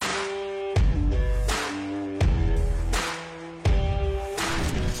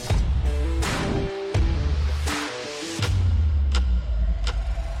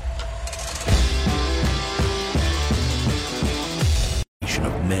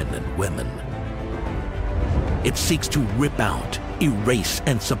men and women. It seeks to rip out, erase,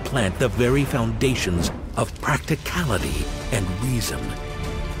 and supplant the very foundations of practicality and reason.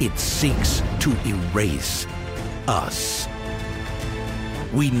 It seeks to erase us.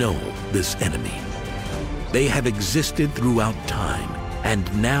 We know this enemy. They have existed throughout time,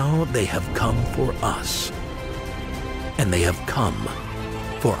 and now they have come for us. And they have come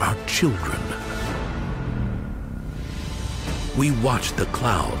for our children. We watched the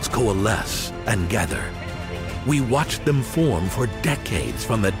clouds coalesce and gather. We watched them form for decades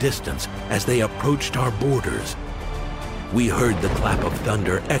from a distance as they approached our borders. We heard the clap of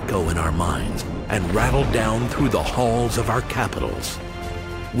thunder echo in our minds and rattle down through the halls of our capitals.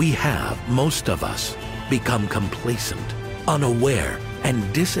 We have, most of us, become complacent, unaware,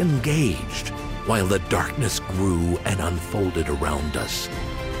 and disengaged while the darkness grew and unfolded around us.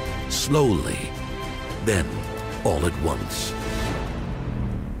 Slowly, then all at once.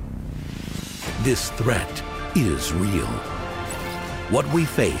 This threat is real. What we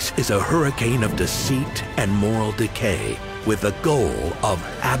face is a hurricane of deceit and moral decay with the goal of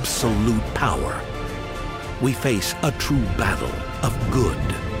absolute power. We face a true battle of good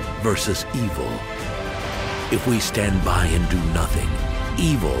versus evil. If we stand by and do nothing,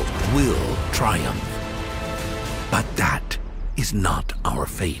 evil will triumph. But that is not our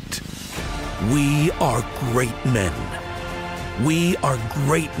fate. We are great men. We are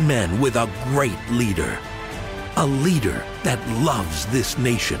great men with a great leader. A leader that loves this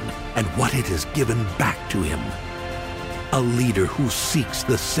nation and what it has given back to him. A leader who seeks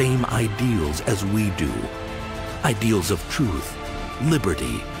the same ideals as we do. Ideals of truth,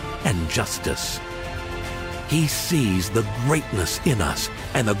 liberty, and justice. He sees the greatness in us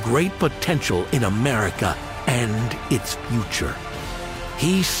and the great potential in America and its future.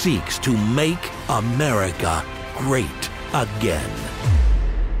 He seeks to make America great again.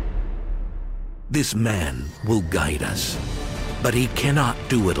 This man will guide us, but he cannot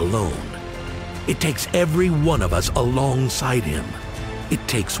do it alone. It takes every one of us alongside him. It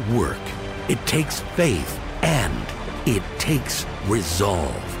takes work, it takes faith, and it takes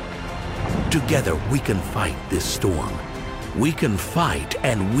resolve. Together we can fight this storm. We can fight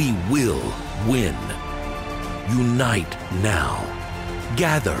and we will win. Unite now.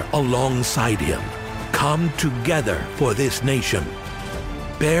 Gather alongside him. Come together for this nation.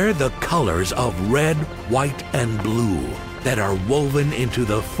 Bear the colors of red, white, and blue that are woven into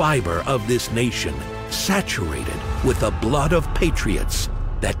the fiber of this nation, saturated with the blood of patriots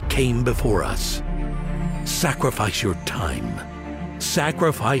that came before us. Sacrifice your time.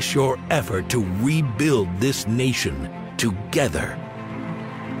 Sacrifice your effort to rebuild this nation together.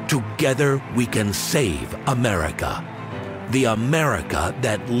 Together we can save America. The America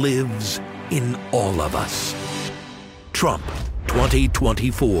that lives in all of us. Trump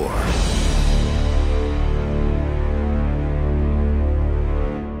 2024.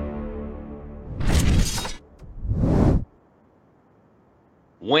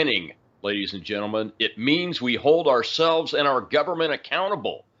 Winning, ladies and gentlemen, it means we hold ourselves and our government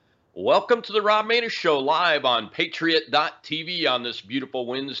accountable. Welcome to the Rob Maness Show live on Patriot.tv on this beautiful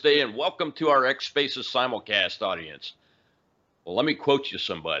Wednesday, and welcome to our X Spaces simulcast audience. Well, let me quote you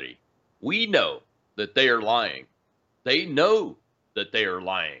somebody. We know that they are lying. They know that they are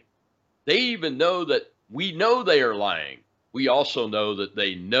lying. They even know that we know they are lying. We also know that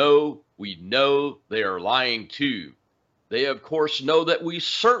they know we know they are lying too. They, of course, know that we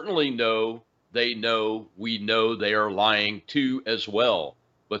certainly know they know we know they are lying too as well.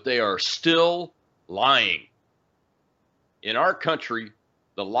 But they are still lying. In our country,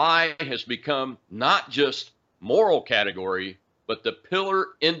 the lie has become not just moral category, but the pillar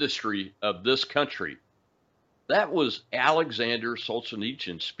industry of this country. That was Alexander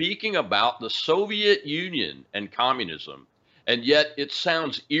Solzhenitsyn speaking about the Soviet Union and communism. And yet it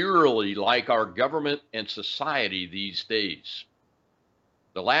sounds eerily like our government and society these days.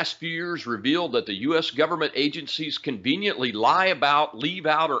 The last few years revealed that the U.S. government agencies conveniently lie about, leave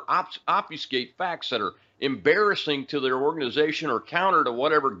out, or obfuscate facts that are embarrassing to their organization or counter to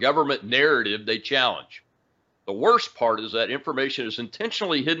whatever government narrative they challenge. The worst part is that information is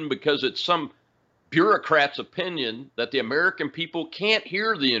intentionally hidden because it's some bureaucrat's opinion that the American people can't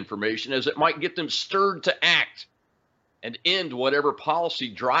hear the information, as it might get them stirred to act and end whatever policy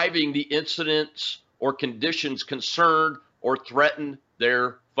driving the incidents or conditions concerned or threaten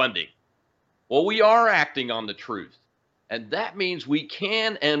their funding. Well, we are acting on the truth, and that means we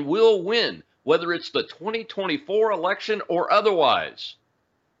can and will win, whether it's the 2024 election or otherwise.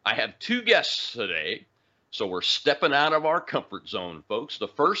 I have two guests today, so we're stepping out of our comfort zone, folks. The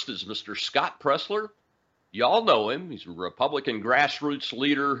first is Mr. Scott Pressler, Y'all know him. He's a Republican grassroots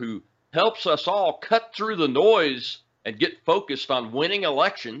leader who helps us all cut through the noise and get focused on winning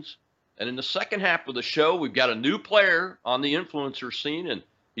elections. And in the second half of the show, we've got a new player on the influencer scene, and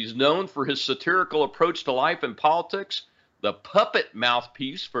he's known for his satirical approach to life and politics, the puppet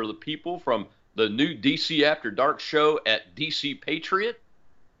mouthpiece for the people from the new DC After Dark show at DC Patriot,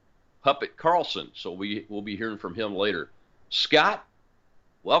 Puppet Carlson. So we'll be hearing from him later. Scott,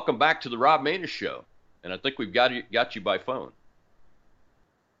 welcome back to the Rob Maness Show. And I think we've got you by phone.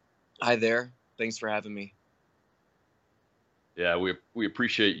 Hi there. Thanks for having me. Yeah, we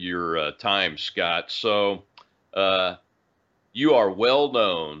appreciate your time, Scott. So you are well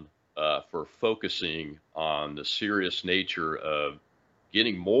known for focusing on the serious nature of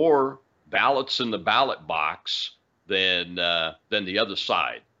getting more ballots in the ballot box than the other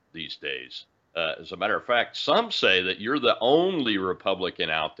side these days. As a matter of fact, some say that you're the only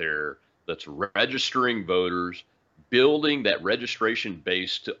Republican out there that's registering voters, building that registration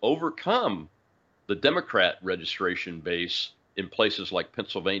base to overcome the Democrat registration base in places like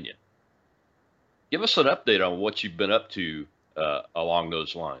Pennsylvania. Give us an update on what you've been up to along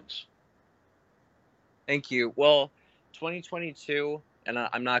those lines. Thank you. Well, 2022, and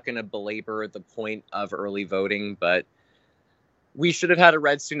I'm not going to belabor the point of early voting, but we should have had a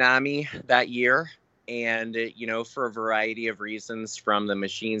red tsunami that year. And, for a variety of reasons, from the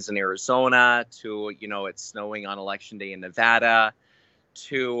machines in Arizona to, it's snowing on Election Day in Nevada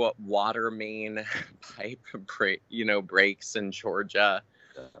to water main pipe, breaks in Georgia.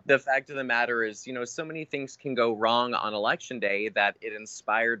 The fact of the matter is, so many things can go wrong on Election Day that it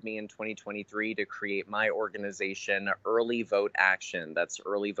inspired me in 2023 to create my organization, Early Vote Action. That's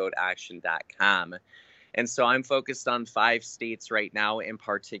earlyvoteaction.com. And so I'm focused on 5 states right now in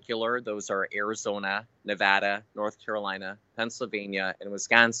particular. Those are Arizona, Nevada, North Carolina, Pennsylvania, and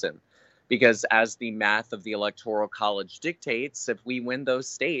Wisconsin. Because as the math of the Electoral College dictates, if we win those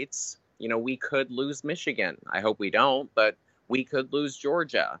states, we could lose Michigan. I hope we don't, but we could lose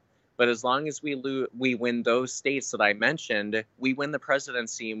Georgia. But as long as we win those states that I mentioned, we win the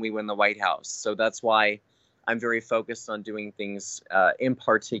presidency and we win the White House. So that's why I'm very focused on doing things in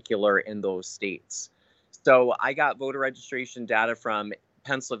particular in those states. So I got voter registration data from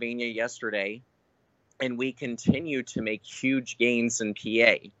Pennsylvania yesterday, and we continue to make huge gains in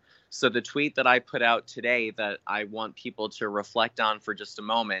PA. So the tweet that I put out today that I want people to reflect on for just a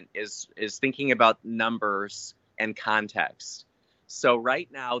moment is thinking about numbers and context. So right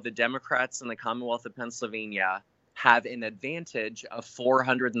now, the Democrats in the Commonwealth of Pennsylvania have an advantage of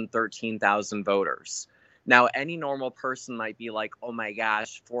 413,000 voters. Now, any normal person might be like, oh my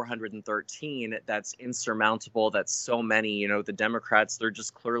gosh, 413, that's insurmountable. That's so many, the Democrats, they're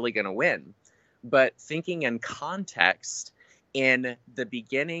just clearly going to win. But thinking in context, in the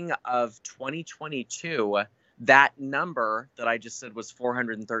beginning of 2022, that number that I just said was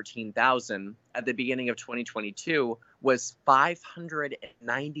 413,000 at the beginning of 2022 was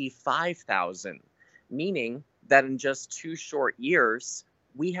 595,000, meaning that in just 2 short years,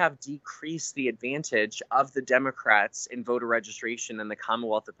 we have decreased the advantage of the Democrats in voter registration in the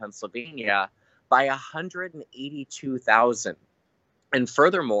Commonwealth of Pennsylvania by 182,000. And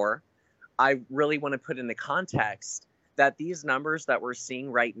furthermore, I really want to put into context that these numbers that we're seeing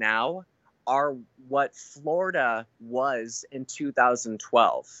right now are what Florida was in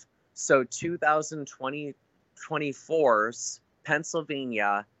 2012. So 2024's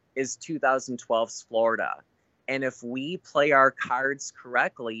Pennsylvania is 2012's Florida. And if we play our cards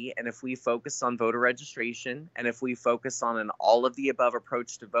correctly, and if we focus on voter registration, and if we focus on an all of the above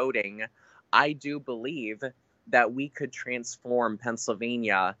approach to voting, I do believe that we could transform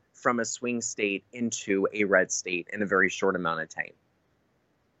Pennsylvania from a swing state into a red state in a very short amount of time.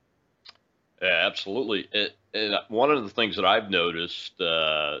 Yeah, absolutely. And one of the things that I've noticed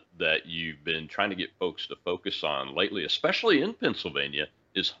that you've been trying to get folks to focus on lately, especially in Pennsylvania,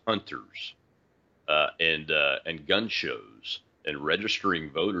 is hunters. And gun shows and registering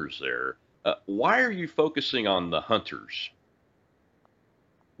voters there. Why are you focusing on the hunters?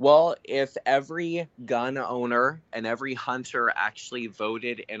 Well, if every gun owner and every hunter actually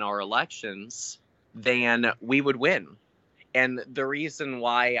voted in our elections, then we would win. And the reason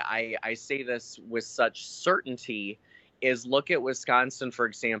why I say this with such certainty is look at Wisconsin, for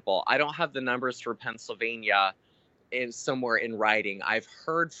example. I don't have the numbers for Pennsylvania is somewhere in writing. I've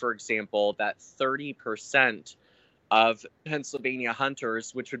heard, for example, that 30% of Pennsylvania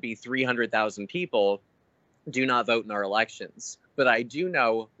hunters, which would be 300,000 people, do not vote in our elections. But I do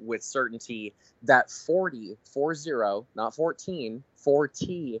know with certainty that 40, not 14,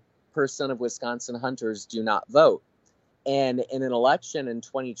 40% of Wisconsin hunters do not vote. And in an election in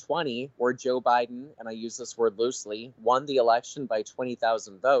 2020, where Joe Biden, and I use this word loosely, won the election by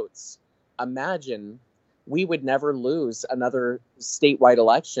 20,000 votes, imagine we would never lose another statewide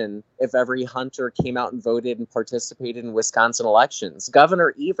election if every hunter came out and voted and participated in Wisconsin elections.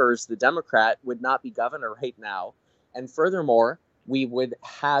 Governor Evers, the Democrat, would not be governor right now. And furthermore, we would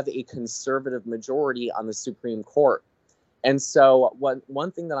have a conservative majority on the Supreme Court. And so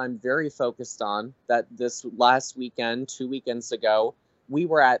one thing that I'm very focused on, that this last weekend, 2 weekends ago, we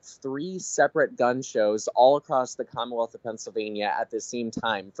were at 3 separate gun shows all across the Commonwealth of Pennsylvania at the same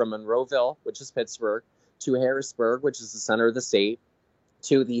time, from Monroeville, which is Pittsburgh, to Harrisburg, which is the center of the state,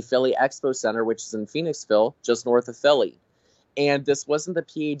 to the Philly Expo Center, which is in Phoenixville, just north of Philly. And this wasn't the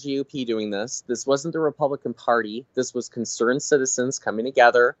PAGOP doing this. This wasn't the Republican Party. This was concerned citizens coming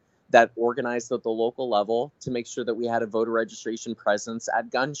together that organized at the local level to make sure that we had a voter registration presence at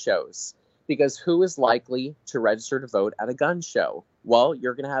gun shows. Because who is likely to register to vote at a gun show? Well,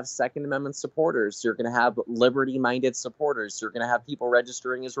 you're going to have Second Amendment supporters. You're going to have liberty-minded supporters. You're going to have people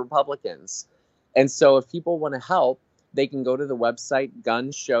registering as Republicans. And so if people want to help, they can go to the website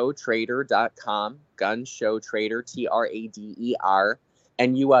gunshowtrader.com, gunshowtrader, Trader,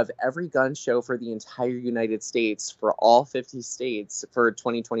 and you have every gun show for the entire United States for all 50 states for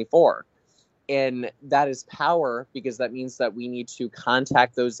 2024. And that is power, because that means that we need to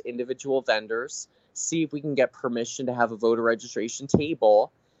contact those individual vendors, see if we can get permission to have a voter registration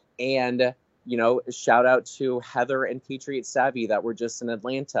table. And, you know, shout out to Heather and Patriot Savvy that were just in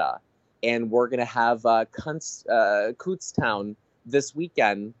Atlanta. And we're going to have Kutztown this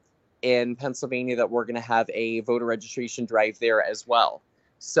weekend in Pennsylvania, that we're going to have a voter registration drive there as well.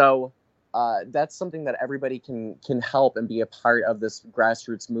 So that's something that everybody can help and be a part of this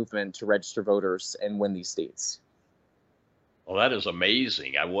grassroots movement to register voters and win these states. Well, that is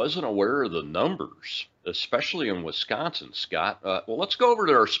amazing. I wasn't aware of the numbers, especially in Wisconsin, Scott. Well, let's go over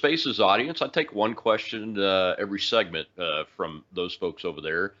to our Spaces audience. I take one question every segment from those folks over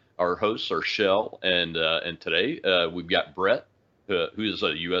there. Our hosts are Shell, and today we've got Brett, who is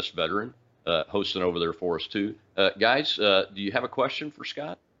a U.S. veteran, hosting over there for us too. Guys, do you have a question for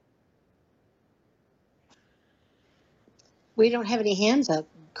Scott? We don't have any hands up,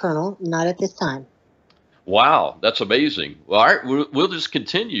 Colonel, not at this time. Wow, that's amazing. Well, all right, we'll just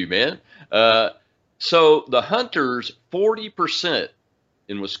continue, man. So the hunters, 40%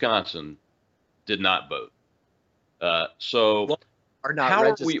 in Wisconsin did not vote. So how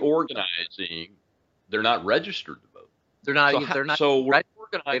are we organizing? They're not registered to vote. They're not. They're not. So we're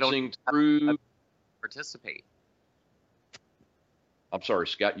organizing through participate. I'm sorry,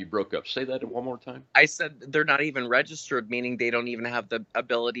 Scott, you broke up. Say that one more time. I said they're not even registered, meaning they don't even have the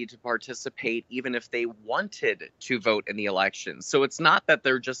ability to participate, even if they wanted to vote in the election. So it's not that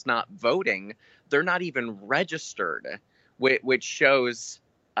they're just not voting. They're not even registered, which shows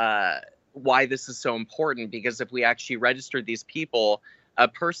why this is so important. Because if we actually registered these people, a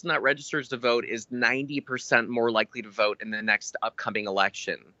person that registers to vote is 90% more likely to vote in the next upcoming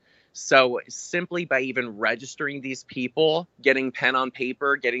election. So simply by even registering these people, getting pen on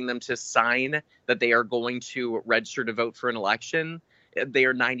paper, getting them to sign that they are going to register to vote for an election, they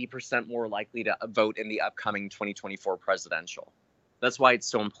are 90% more likely to vote in the upcoming 2024 presidential. That's why it's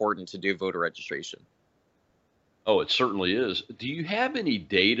so important to do voter registration. Oh, it certainly is. Do you have any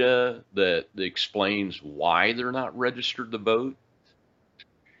data that explains why they're not registered to vote?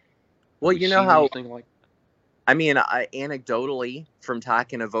 Well, you know how, I mean, anecdotally, from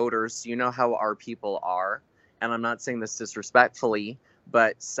talking to voters, you know how our people are. And I'm not saying this disrespectfully,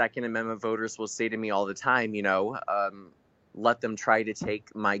 but Second Amendment voters will say to me all the time, you know, let them try to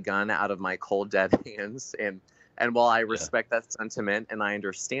take my gun out of my cold, dead hands. And while I respect that sentiment and I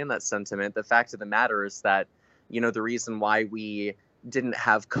understand that sentiment, the fact of the matter is that, you know, the reason why we didn't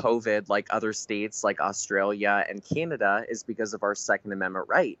have COVID like other states like Australia and Canada is because of our Second Amendment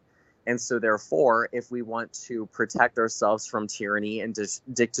right. And so therefore, if we want to protect ourselves from tyranny and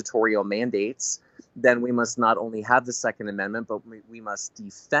dictatorial mandates, then we must not only have the Second Amendment, but we must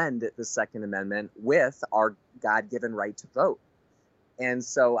defend the Second Amendment with our God-given right to vote. And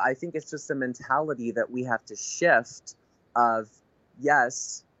so I think it's just a mentality that we have to shift of,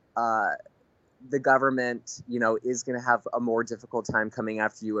 yes, the government, you know, is going to have a more difficult time coming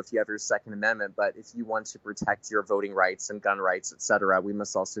after you if you have your Second Amendment. But if you want to protect your voting rights and gun rights, etc., we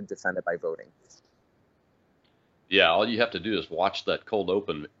must also defend it by voting. Yeah, all you have to do is watch that cold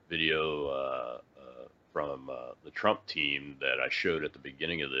open video from the Trump team that I showed at the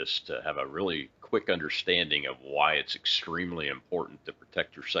beginning of this to have a really quick understanding of why it's extremely important to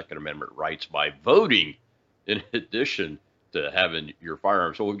protect your Second Amendment rights by voting, in addition to having your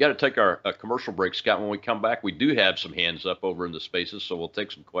firearms. So we've got to take our commercial break, Scott. When we come back, we do have some hands up over in the spaces, so we'll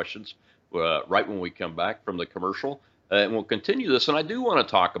take some questions right when we come back from the commercial, and we'll continue this. And I do want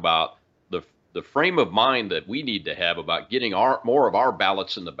to talk about the frame of mind that we need to have about getting more of our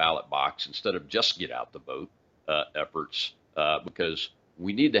ballots in the ballot box instead of just get out the vote efforts, because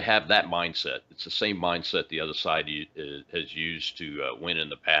we need to have that mindset. It's the same mindset the other side has used to win in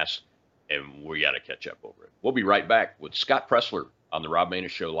the past, and we got to catch up over it. We'll be right back with Scott Pressler on the Rob Maness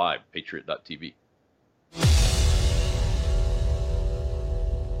Show Live, Patriot.tv.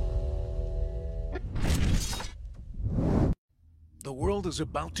 The world is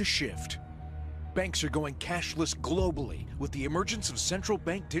about to shift. Banks are going cashless globally with the emergence of central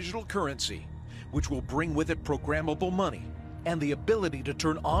bank digital currency, which will bring with it programmable money and the ability to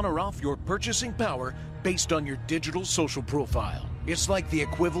turn on or off your purchasing power based on your digital social profile. It's like the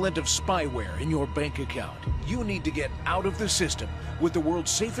equivalent of spyware in your bank account. You need to get out of the system with the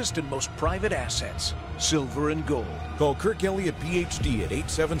world's safest and most private assets, silver and gold. Call Kirk Elliott, PhD, at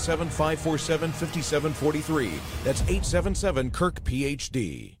 877-547-5743. That's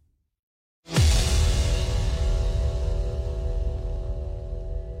 877-KIRK-PhD.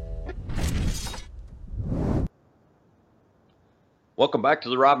 Welcome back to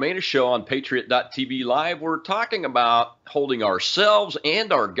the Rob Maness Show on Patriot.tv Live. We're talking about holding ourselves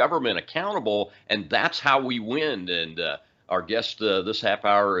and our government accountable, and that's how we win. And our guest this half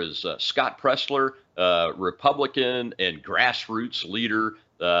hour is Scott Pressler, Republican and grassroots leader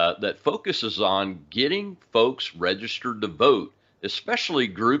that focuses on getting folks registered to vote, especially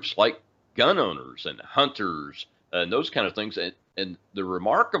groups like gun owners and hunters and those kind of things. And the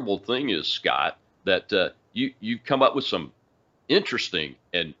remarkable thing is, Scott, that you've come up with some interesting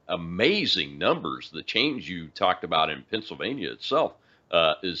and amazing numbers. The change you talked about in Pennsylvania itself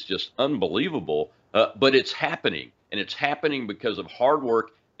is just unbelievable, but it's happening, and it's happening because of hard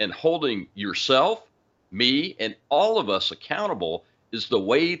work, and holding yourself, me, and all of us accountable is the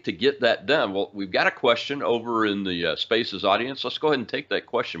way to get that done. Well, we've got a question over in the Spaces audience. Let's go ahead and take that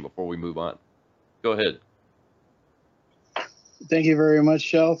question before we move on. Go ahead. Thank you very much,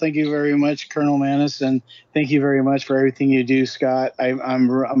 Shell. Thank you very much, Colonel Maness, and thank you very much for everything you do, Scott.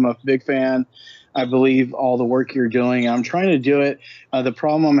 I'm a big fan. I believe all the work you're doing. I'm trying to do it. The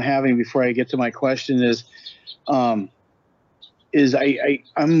problem I'm having before I get to my question is I'm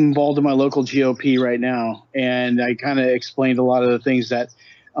involved in my local GOP right now, and I kind of explained a lot of the things that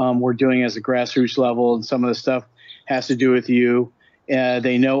we're doing as a grassroots level, and some of the stuff has to do with you.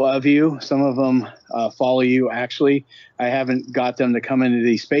 They know of you. Some of them follow you, actually. I haven't got them to come into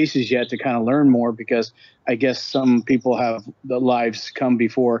these spaces yet to kind of learn more, because I guess some people have the lives come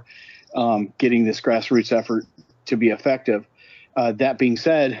before getting this grassroots effort to be effective. That being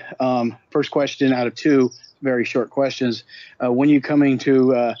said, first question out of two very short questions. When you coming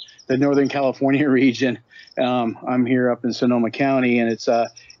to the Northern California region, I'm here up in Sonoma County, and it's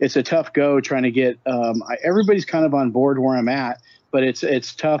a tough go trying to get everybody's kind of on board where I'm at, but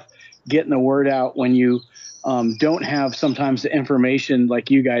it's tough getting the word out when you don't have sometimes the information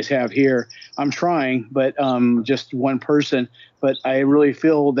like you guys have here. I'm trying, but just one person. But I really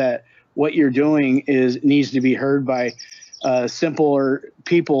feel that what you're doing needs to be heard by simpler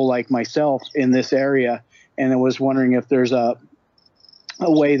people like myself in this area. And I was wondering if there's a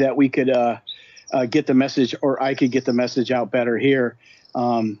way that we could get the message, or I could get the message out better here.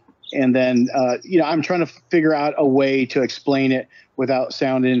 And then, I'm trying to figure out a way to explain it without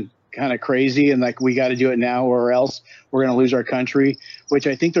sounding kind of crazy and like we got to do it now or else we're going to lose our country, which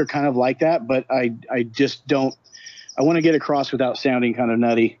I think they're kind of like that. But I just don't. I want to get across without sounding kind of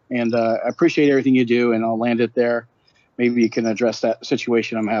nutty. And I appreciate everything you do, and I'll land it there. Maybe you can address that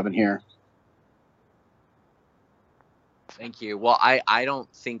situation I'm having here. Thank you. Well, I don't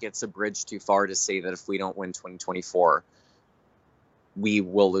think it's a bridge too far to say that if we don't win 2024, we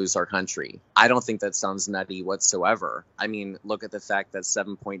will lose our country. I don't think that sounds nutty whatsoever. I mean, look at the fact that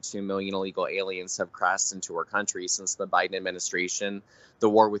 7.2 million illegal aliens have crossed into our country since the Biden administration, the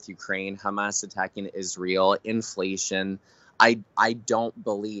war with Ukraine, Hamas attacking Israel, inflation. I don't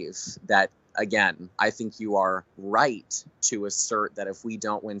believe that. Again, I think you are right to assert that if we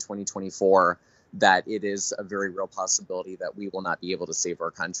don't win 2024, that it is a very real possibility that we will not be able to save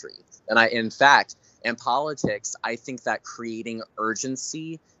our country. And in fact, in politics, I think that creating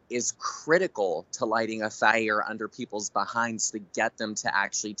urgency is critical to lighting a fire under people's behinds to get them to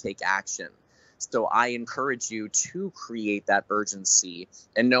actually take action. So I encourage you to create that urgency.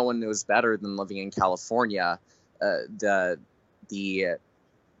 And no one knows better than living in California, the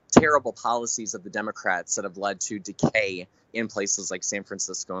terrible policies of the Democrats that have led to decay in places like San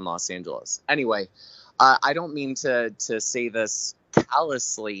Francisco and Los Angeles. Anyway, I don't mean to say this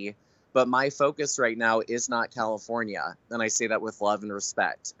callously, but my focus right now is not California. And I say that with love and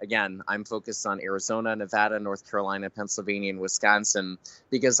respect. Again, I'm focused on Arizona, Nevada, North Carolina, Pennsylvania, and Wisconsin,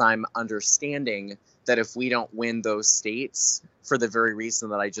 because I'm understanding that if we don't win those states, for the very reason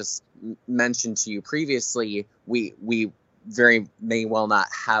that I just mentioned to you previously, we very may well not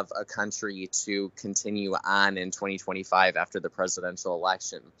have a country to continue on in 2025 after the presidential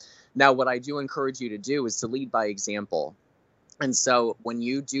election. Now, what I do encourage you to do is to lead by example. And so when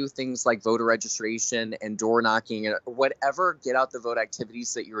you do things like voter registration and door knocking and whatever get out the vote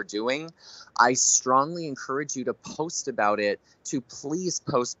activities that you're doing, I strongly encourage you to post about it, to please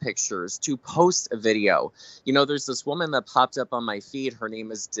post pictures, to post a video. You know, there's this woman that popped up on my feed. Her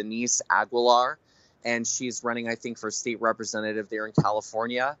name is Denise Aguilar, and she's running, I think, for state representative there in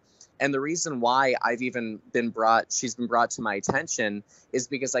California. And the reason why she's been brought to my attention is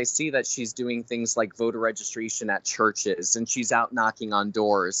because I see that she's doing things like voter registration at churches, and she's out knocking on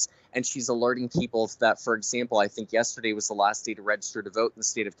doors, and she's alerting people that, for example, I think yesterday was the last day to register to vote in the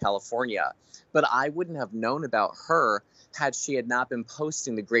state of California. But I wouldn't have known about her had she had not been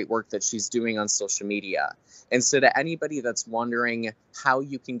posting the great work that she's doing on social media. And so to anybody that's wondering how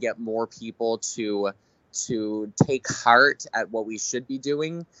you can get more people to take heart at what we should be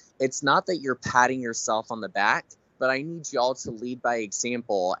doing, it's not that you're patting yourself on the back, but I need y'all to lead by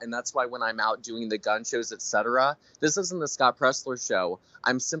example. And that's why when I'm out doing the gun shows, etc., this isn't the Scott Pressler show.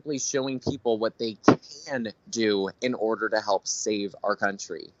 I'm simply showing people what they can do in order to help save our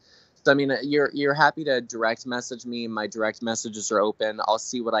country. So, I mean, you're happy to direct message me. My direct messages are open. I'll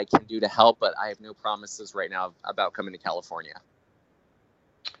see what I can do to help, but I have no promises right now about coming to California.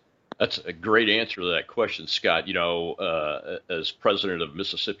 That's a great answer to that question, Scott. You know, as president of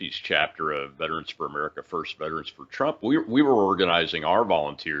Mississippi's chapter of Veterans for America First, Veterans for Trump, we were organizing our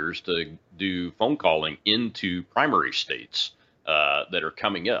volunteers to do phone calling into primary states that are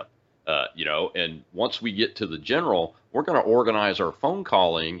coming up. You know, and once we get to the general, we're going to organize our phone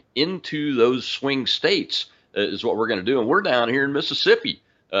calling into those swing states is what we're going to do. And we're down here in Mississippi.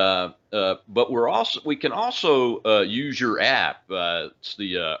 But we can also use your app. It's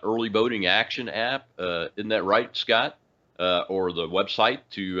the Early Voting Action app. Isn't that right, Scott? Or the website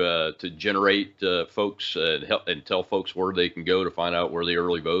to generate folks and help and tell folks where they can go to find out where they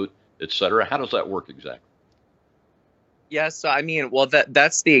early vote, et cetera. How does that work exactly? Yes, so I mean, well,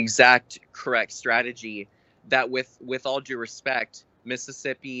 that's the exact correct strategy. That with all due respect,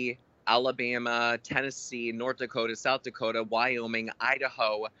 Mississippi, Alabama, Tennessee, North Dakota, South Dakota, Wyoming,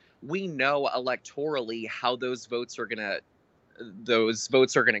 Idaho, we know electorally how those votes are gonna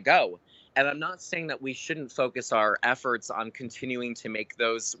go. And I'm not saying that we shouldn't focus our efforts on continuing to make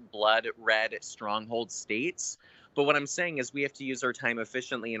those blood red stronghold states. But what I'm saying is we have to use our time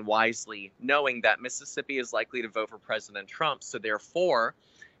efficiently and wisely, knowing that Mississippi is likely to vote for President Trump. So therefore,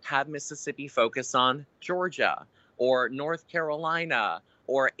 have Mississippi focus on Georgia or North Carolina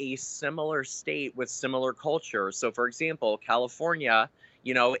or a similar state with similar culture. So, for example, California,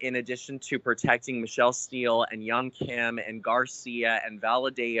 you know, in addition to protecting Michelle Steele and Young Kim and Garcia and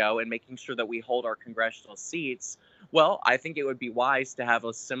Valadeo and making sure that we hold our congressional seats, well, I think it would be wise to have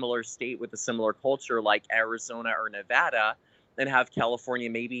a similar state with a similar culture like Arizona or Nevada, and have California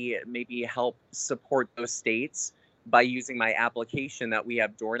maybe help support those states by using my application that we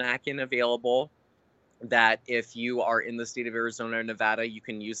have door knocking available, that if you are in the state of Arizona or Nevada, you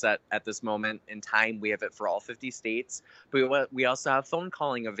can use that at this moment in time. We have it for all 50 states. But we also have phone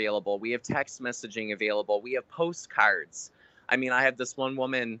calling available. We have text messaging available. We have postcards. I mean, I have this one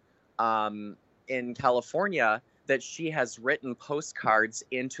woman in California that she has written postcards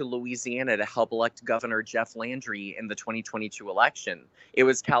into Louisiana to help elect Governor Jeff Landry in the 2022 election. It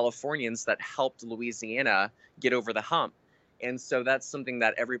was Californians that helped Louisiana get over the hump. And so that's something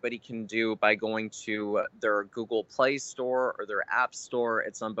that everybody can do by going to their Google Play Store or their App Store.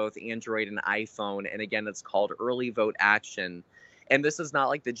 It's on both Android and iPhone. And again, it's called Early Vote Action. And this is not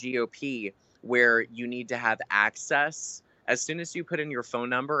like the GOP where you need to have access. As soon as you put in your phone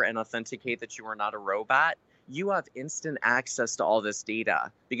number and authenticate that you are not a robot, you have instant access to all this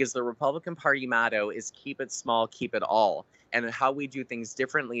data, because the Republican Party motto is keep it small, keep it all. And how we do things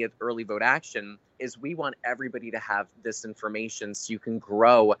differently at Early Vote Action is we want everybody to have this information so you can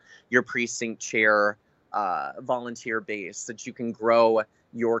grow your precinct chair volunteer base, that you can grow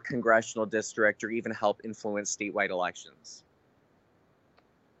your congressional district or even help influence statewide elections.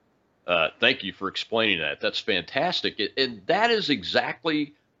 Thank you for explaining that. That's fantastic. And that is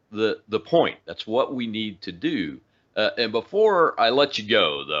exactly the point. That's what we need to do. And before I let you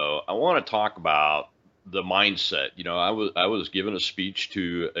go, though, I want to talk about the mindset. You know, I was giving a speech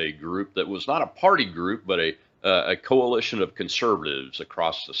to a group that was not a party group, but a coalition of conservatives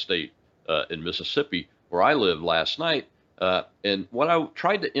across the state in Mississippi, where I live last night. And what I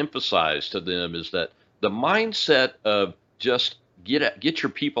tried to emphasize to them is that the mindset of just get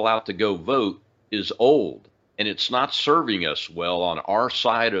your people out to go vote is old, and it's not serving us well on our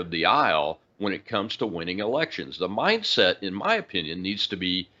side of the aisle when it comes to winning elections. The mindset, in my opinion, needs to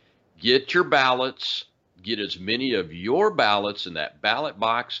be get your ballots, get as many of your ballots in that ballot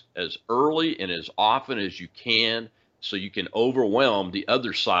box as early and as often as you can so you can overwhelm the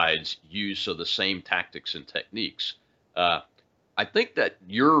other side's use of the same tactics and techniques. I think that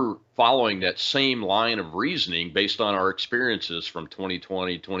you're following that same line of reasoning based on our experiences from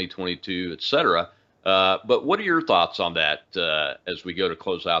 2020, 2022, et cetera. But what are your thoughts on that as we go to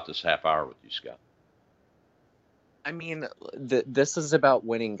close out this half hour with you, Scott? I mean, this is about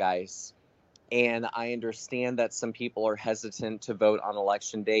winning, guys. And I understand that some people are hesitant to vote on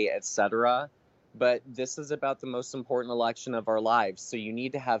election day, etc. But this is about the most important election of our lives. So you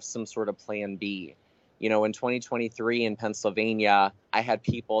need to have some sort of plan B. You know, in 2023 in Pennsylvania, I had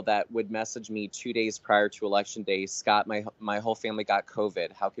people that would message me 2 days prior to election day. Scott, my whole family got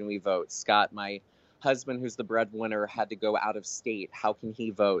COVID. How can we vote? Scott, my husband, who's the breadwinner, had to go out of state. How can he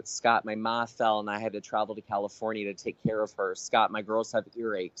vote? Scott, my ma fell and I had to travel to California to take care of her. Scott, my girls have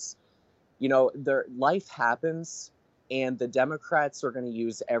earaches. You know, their life happens, and the Democrats are going to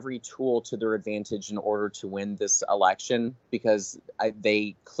use every tool to their advantage in order to win this election because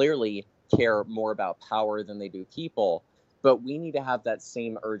they clearly care more about power than they do people. But we need to have that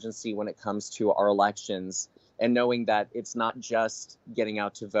same urgency when it comes to our elections and knowing that it's not just getting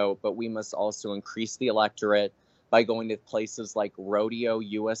out to vote, but we must also increase the electorate by going to places like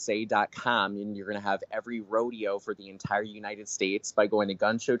rodeousa.com, and you're going to have every rodeo for the entire United States. By going to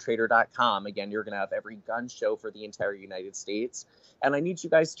gunshowtrader.com, again, you're going to have every gun show for the entire United States. And I need you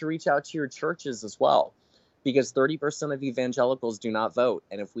guys to reach out to your churches as well, because 30% of evangelicals do not vote.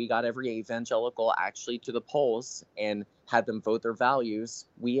 And if we got every evangelical actually to the polls and had them vote their values,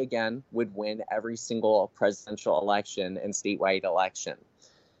 we again would win every single presidential election and statewide election.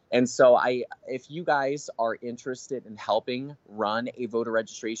 And so if you guys are interested in helping run a voter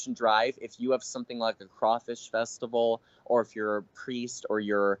registration drive, if you have something like a crawfish festival, or if your priest or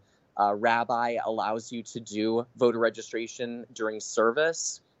your rabbi allows you to do voter registration during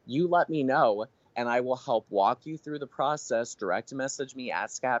service, you let me know and I will help walk you through the process. Direct message me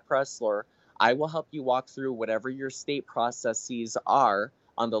at Scott Pressler. I will help you walk through whatever your state processes are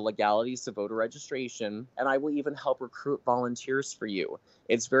on the legalities of voter registration, and I will even help recruit volunteers for you.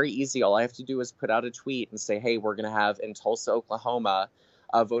 It's very easy. All I have to do is put out a tweet and say, hey, we're going to have in Tulsa, Oklahoma,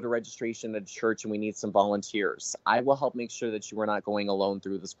 a voter registration at a church, and we need some volunteers. I will help make sure that you are not going alone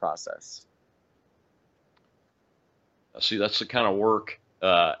through this process. See, that's the kind of work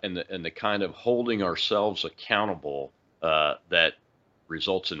and the kind of holding ourselves accountable that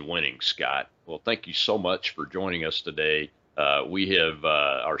results in winning, Scott. Well, thank you so much for joining us today. We have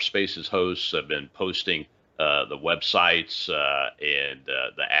our Spaces hosts have been posting the websites and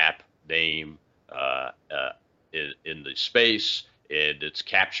the app name in the space, and it's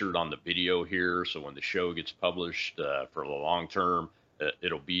captured on the video here. So when the show gets published for the long term,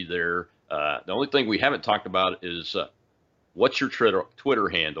 it'll be there. The only thing we haven't talked about is what's your Twitter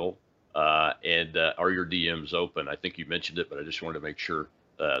handle and are your DMs open? I think you mentioned it, but I just wanted to make sure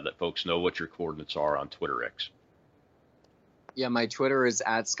that folks know what your coordinates are on Twitter X. Yeah, my Twitter is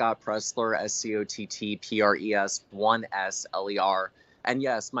at Scott Pressler, SCOTTPRES 1SLER. And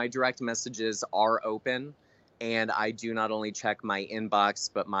yes, my direct messages are open, and I do not only check my inbox,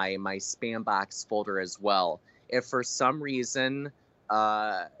 but my spam box folder as well. If for some reason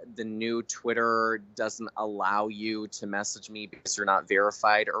the new Twitter doesn't allow you to message me because you're not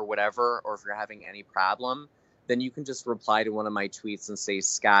verified or whatever, or if you're having any problem, then you can just reply to one of my tweets and say,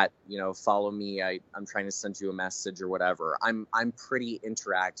 Scott, follow me. I'm trying to send you a message or whatever. I'm pretty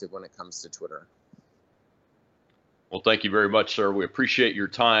interactive when it comes to Twitter. Well, thank you very much, sir. We appreciate your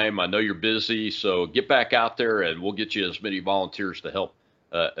time. I know you're busy, so get back out there and we'll get you as many volunteers to help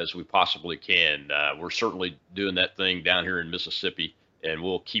as we possibly can. We're certainly doing that thing down here in Mississippi, and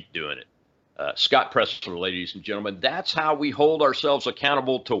we'll keep doing it. Scott Pressler, ladies and gentlemen, that's how we hold ourselves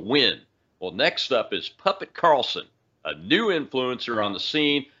accountable to win. Well, next up is Puppet Carlson, a new influencer on the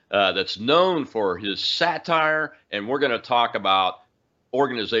scene that's known for his satire, and we're going to talk about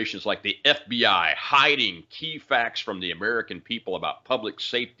organizations like the FBI hiding key facts from the American people about public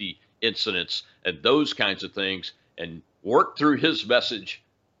safety incidents and those kinds of things, and work through his message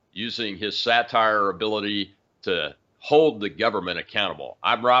using his satire ability to hold the government accountable.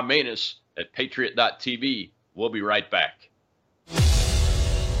 I'm Rob Maness. at patriot.tv. We'll be right back.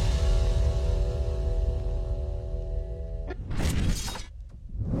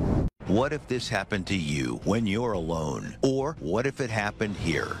 What if this happened to you when you're alone? Or what if it happened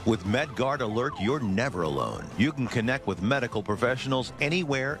here? With MedGuard Alert, you're never alone. You can connect with medical professionals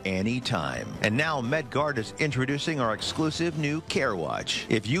anywhere, anytime. And now MedGuard is introducing our exclusive new Care Watch.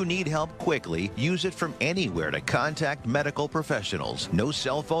 If you need help quickly, use it from anywhere to contact medical professionals. No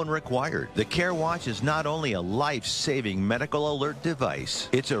cell phone required. The Care Watch is not only a life-saving medical alert device,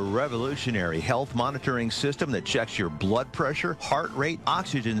 it's a revolutionary health monitoring system that checks your blood pressure, heart rate,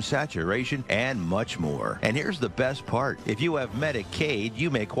 oxygen saturation, and much more. And here's the best part. If you have Medicaid,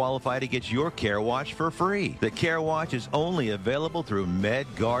 you may qualify to get your Care Watch for free. The Care Watch is only available through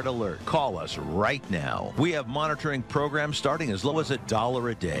MedGuard Alert. Call us right now. We have monitoring programs starting as low as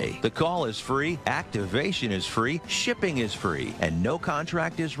 $1 a day. The call is free, activation is free, shipping is free, and no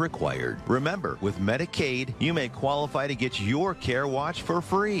contract is required. Remember, with Medicaid, you may qualify to get your Care Watch for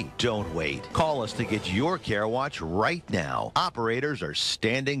free. Don't wait. Call us to get your Care Watch right now. Operators are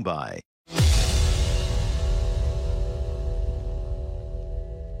standing by.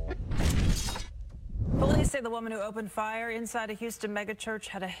 Police say the woman who opened fire inside a Houston megachurch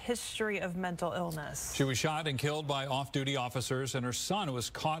had a history of mental illness. She was shot and killed by off-duty officers, and her son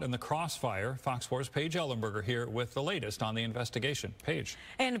was caught in the crossfire. Fox 4's Paige Ellenberger here with the latest on the investigation. Paige.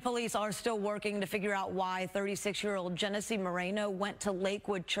 And police are still working to figure out why 36-year-old Genesee Moreno went to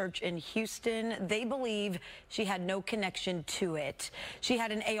Lakewood Church in Houston. They believe she had no connection to it. She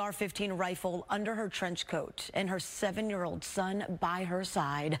had an AR-15 rifle under her trench coat and her 7-year-old son by her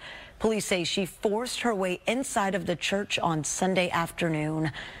side. Police say she forced her way inside of the church on Sunday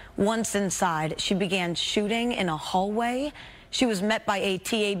afternoon. Once inside, she began shooting in a hallway. She was met by a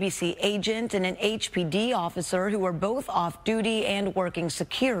TABC agent and an HPD officer who were both off duty and working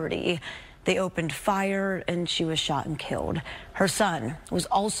security. They opened fire and she was shot and killed. Her son was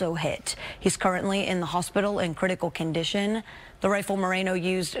also hit. He's currently in the hospital in critical condition. The rifle Moreno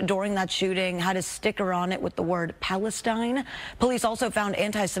used during that shooting had a sticker on it with the word Palestine. Police also found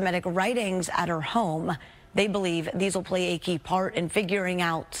anti-Semitic writings at her home. They believe these will play a key part in figuring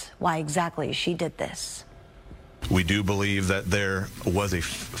out why exactly she did this. We do believe that there was a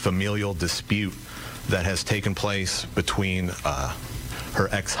familial dispute that has taken place between her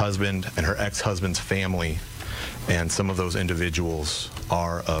ex-husband and her ex-husband's family, and some of those individuals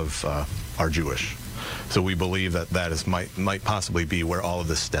are Jewish. So we believe that might possibly be where all of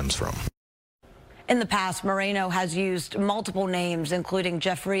this stems from. In the past, Moreno has used multiple names, including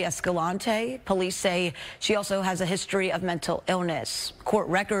Jeffrey Escalante. Police say she also has a history of mental illness. Court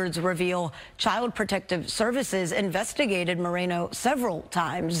records reveal Child Protective Services investigated Moreno several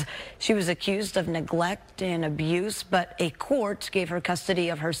times. She was accused of neglect and abuse, but a court gave her custody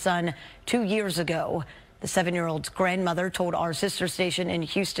of her son 2 years ago. The 7-year-old's grandmother told our sister station in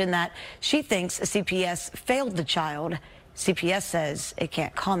Houston that she thinks CPS failed the child. CPS says it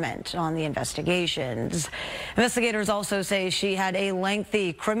can't comment on the investigations. Investigators also say she had a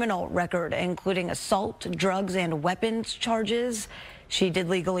lengthy criminal record, including assault, drugs, and weapons charges. She did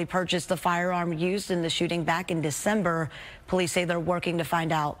legally purchase the firearm used in the shooting back in December. Police say they're working to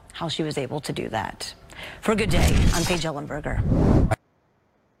find out how she was able to do that. For a Good Day, I'm Paige Ellenberger.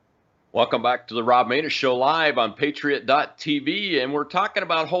 Welcome back to the Rob Maness Show live on Patriot.tv, and we're talking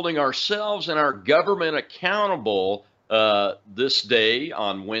about holding ourselves and our government accountable this day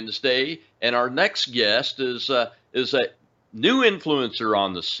on Wednesday. And our next guest is a new influencer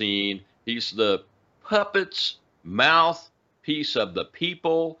on the scene. He's the puppet's mouthpiece of the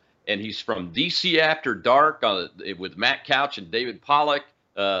people, and he's from DC After Dark with Matt Couch and David Pollack,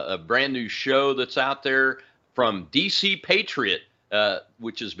 a brand new show that's out there from DC Patriot,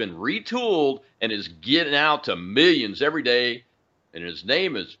 which has been retooled and is getting out to millions every day. And his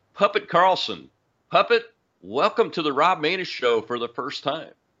name is Puppet Carlson. Puppet, welcome to the Rob Maness Show for the first time.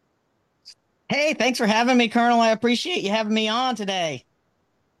 Hey, thanks for having me, Colonel. I appreciate you having me on today.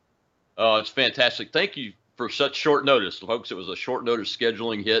 Oh, it's fantastic. Thank you for such short notice. Folks, it was a short notice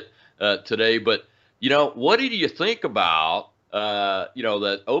scheduling hit today. But, what did you think about,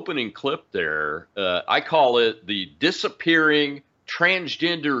 that opening clip there? I call it the disappearing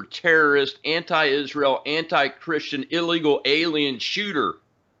transgender terrorist, anti-Israel, anti-Christian, illegal alien shooter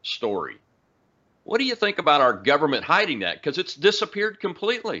story. What do you think about our government hiding that? Because it's disappeared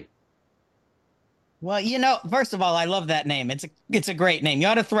completely. Well, first of all, I love that name. It's a great name. You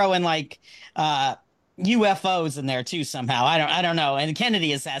ought to throw in UFOs in there too somehow. I don't know. And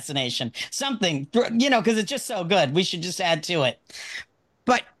Kennedy assassination, something, because it's just so good. We should just add to it.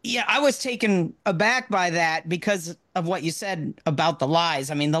 But yeah, I was taken aback by that because of what you said about the lies.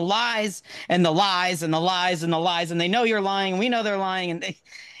 I mean, the lies and the lies and the lies and the lies, and they know you're lying. We know they're lying. And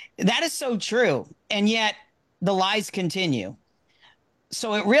that is so true. And yet the lies continue.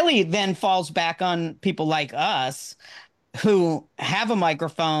 So it really then falls back on people like us who have a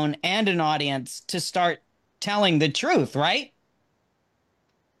microphone and an audience to start telling the truth, right?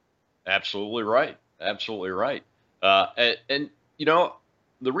 Absolutely right. Absolutely right. And you know,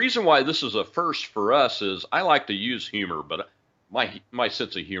 the reason why this is a first for us is I like to use humor, but my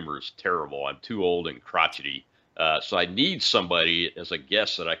sense of humor is terrible. I'm too old and crotchety. So I need somebody as a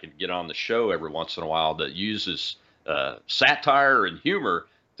guest that I can get on the show every once in a while that uses satire and humor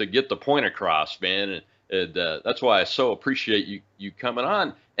to get the point across, man. And that's why I so appreciate you coming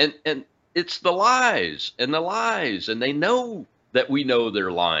on. And it's the lies and the lies, and they know that we know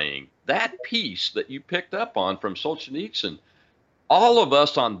they're lying. That piece that you picked up on from Solzhenitsyn, all of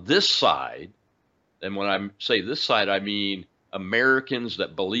us on this side, and when I say this side, I mean Americans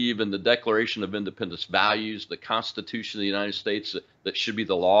that believe in the Declaration of Independence values, the Constitution of the United States, that should be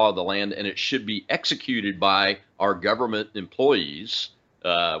the law of the land, and it should be executed by our government employees,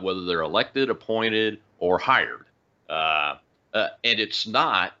 whether they're elected, appointed, or hired. And it's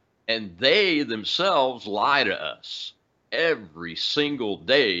not, and they themselves lie to us every single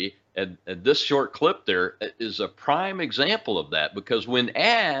day. And this short clip there is a prime example of that, because when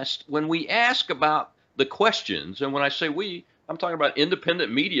we ask about the questions, and when I say we, I'm talking about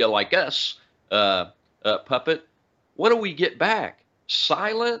independent media like us, Puppet, what do we get back?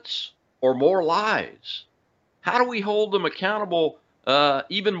 Silence or more lies? How do we hold them accountable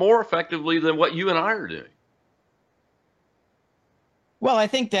even more effectively than what you and I are doing? Well, I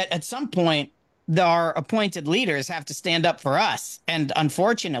think that at some point, our appointed leaders have to stand up for us. And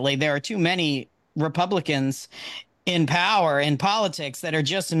unfortunately, there are too many Republicans in power in politics that are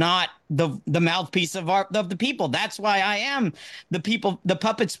just not the mouthpiece of the people. That's why I am the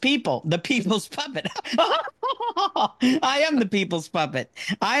puppet's people, the people's puppet. I am the people's puppet.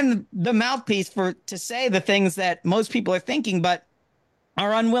 I'm the mouthpiece to say the things that most people are thinking, but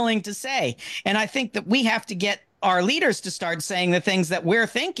are unwilling to say. And I think that we have to get our leaders to start saying the things that we're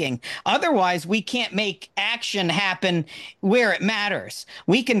thinking. Otherwise, we can't make action happen where it matters.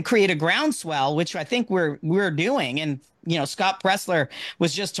 We can create a groundswell, which I think we're doing. And, you know, Scott Pressler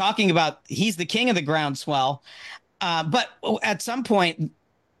was just talking about he's the king of the groundswell. But at some point,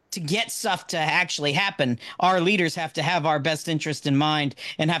 to get stuff to actually happen, our leaders have to have our best interest in mind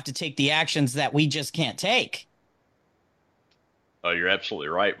and have to take the actions that we just can't take. Oh, you're absolutely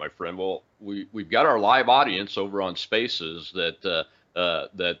right, my friend. Well, we've got our live audience over on Spaces that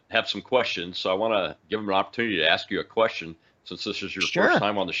have some questions. So I want to give them an opportunity to ask you a question, since this is your first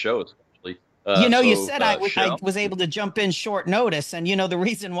time on the show. Especially. You said I was able to jump in short notice, and the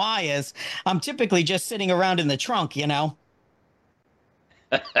reason why is I'm typically just sitting around in the trunk.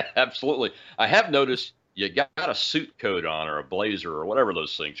 Absolutely. I have noticed you got a suit coat on, or a blazer, or whatever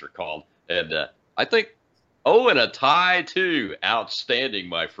those things are called, and I think. Oh, and a tie too. Outstanding,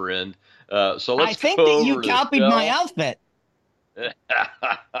 my friend. So let's. I think that you copied my outfit.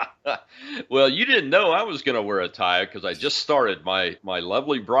 Well, you didn't know I was going to wear a tie, because I just started. My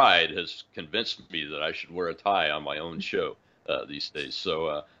lovely bride has convinced me that I should wear a tie on my own show these days.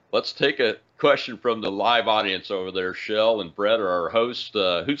 So let's take a question from the live audience over there. Shell and Brett are our hosts.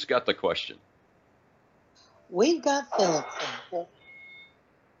 Who's got the question? We've got Philip.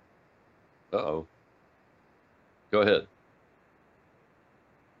 Uh-oh. Go ahead.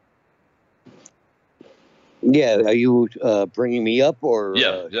 Yeah, are you bringing me up, or?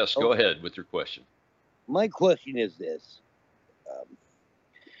 Yes, go ahead with your question. My question is this.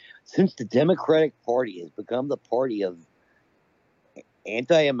 Since the Democratic Party has become the party of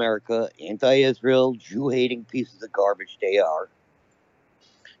anti-America, anti-Israel, Jew-hating pieces of garbage they are,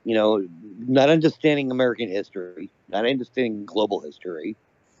 not understanding American history, not understanding global history,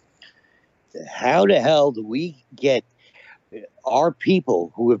 how the hell do we get our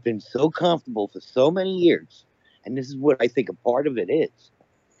people who have been so comfortable for so many years, and this is what I think a part of it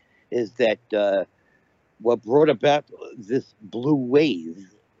is that what brought about this blue wave,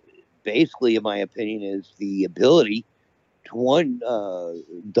 basically, in my opinion, is the ability to,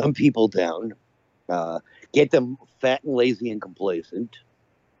 dumb people down, get them fat and lazy and complacent,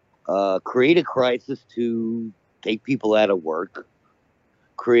 create a crisis to take people out of work,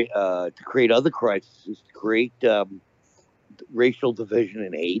 to create other crises, to create racial division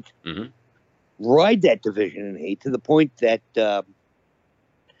and hate, ride that division and hate to the point that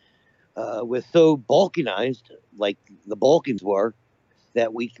we're so balkanized, like the Balkans were,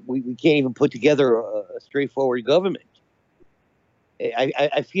 that we can't even put together a straightforward government.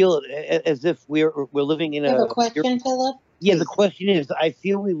 I feel as if we're living in You have a question, Philip? Yeah, the question is, I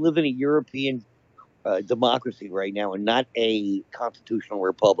feel we live in a European democracy right now and not a constitutional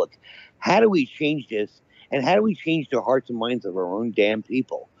republic. How do we change this? And how do we change the hearts and minds of our own damn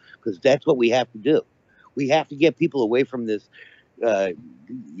people? Because that's what we have to do. We have to get people away from this,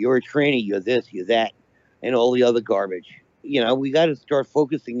 you're a tranny, you're this, you're that, and all the other garbage. You know, we got to start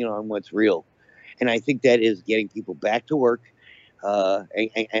focusing on what's real. And I think that is getting people back to work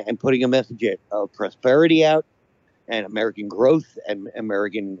and putting a message of prosperity out and American growth and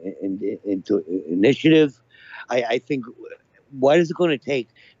American into initiative. I think, what is it going to take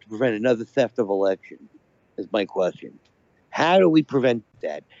to prevent another theft of election is my question. How do we prevent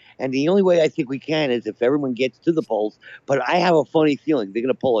that? And the only way I think we can is if everyone gets to the polls. But I have a funny feeling they're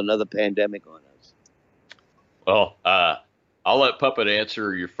going to pull another pandemic on us. Well, I'll let Puppet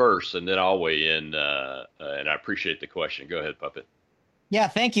answer you first, and then I'll weigh in. And I appreciate the question. Go ahead, Puppet. Yeah,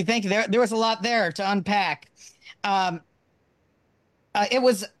 thank you. There was a lot there to unpack. It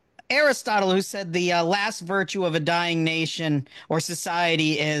was Aristotle who said the last virtue of a dying nation or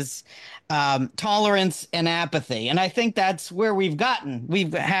society is tolerance and apathy. And I think that's where we've gotten. We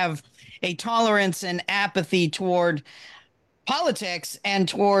have a tolerance and apathy toward politics and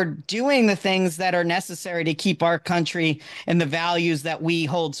toward doing the things that are necessary to keep our country and the values that we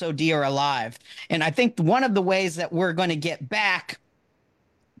hold so dear alive. And I think one of the ways that we're going to get back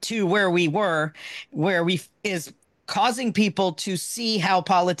to where we were, is causing people to see how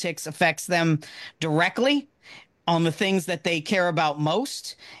politics affects them directly on the things that they care about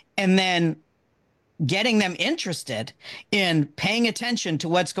most, and then getting them interested in paying attention to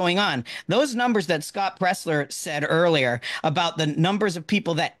what's going on. Those numbers that Scott Pressler said earlier about the numbers of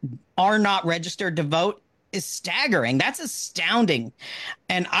people that are not registered to vote is staggering. That's astounding.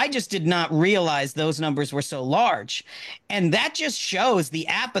 And I just did not realize those numbers were so large. And that just shows the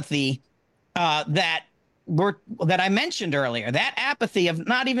apathy that I mentioned earlier. That apathy of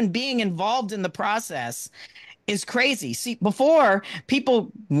not even being involved in the process is crazy. See, before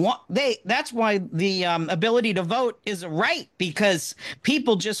people that's why the ability to vote is a right, because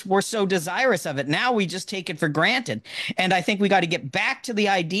people just were so desirous of it. Now we just take it for granted. And I think we got to get back to the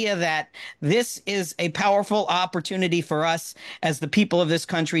idea that this is a powerful opportunity for us as the people of this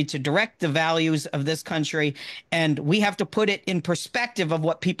country to direct the values of this country. And we have to put it in perspective of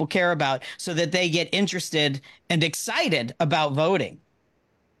what people care about so that they get interested and excited about voting.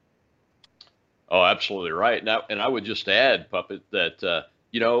 Oh, absolutely right. And I would just add, Puppet, that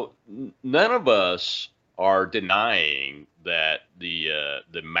none of us are denying that the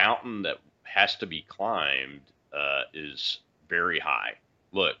mountain that has to be climbed is very high.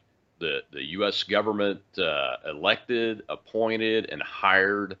 Look, the U.S. government elected, appointed, and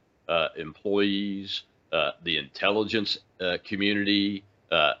hired employees, the intelligence community,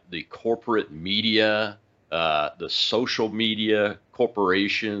 the corporate media, the social media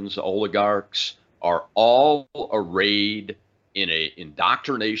corporations, oligarchs, are all arrayed in a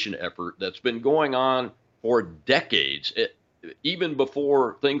indoctrination effort that's been going on for decades. Even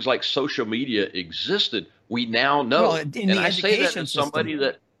before things like social media existed, we now know. Well, and I say that as somebody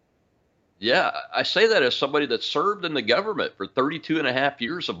that, I say that as somebody that served in the government for 32 and a half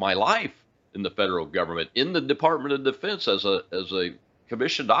years of my life in the federal government, in the Department of Defense as a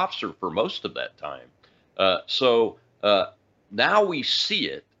commissioned officer for most of that time. So now we see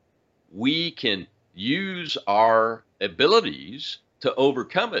it. We can use our abilities to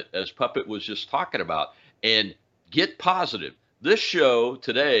overcome it, as Puppet was just talking about, and get positive. This show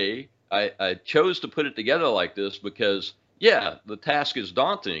today, I chose to put it together like this because, the task is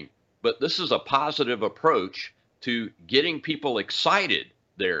daunting, but this is a positive approach to getting people excited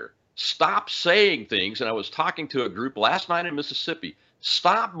there. Stop saying things, and I was talking to a group last night in Mississippi.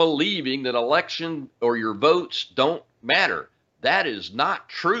 Stop believing that election or your votes don't matter. That is not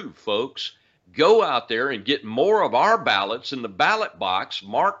true, folks. Go out there and get more of our ballots in the ballot box,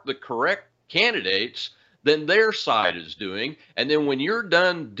 mark the correct candidates than their side is doing. And then when you're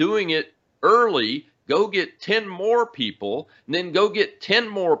done doing it early, go get 10 more people, and then go get 10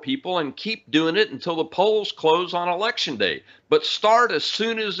 more people and keep doing it until the polls close on election day. But start as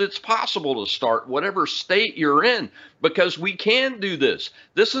soon as it's possible to start, whatever state you're in, because we can do this.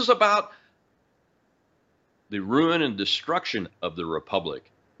 This is about the ruin and destruction of the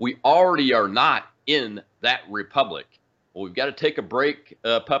republic. We already are not in that republic. Well, we've got to take a break,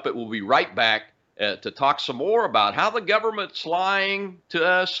 Puppet. We'll be right back to talk some more about how the government's lying to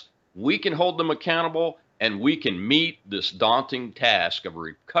us. We can hold them accountable, and we can meet this daunting task of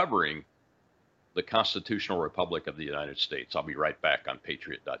recovering the constitutional republic of the United States. I'll be right back on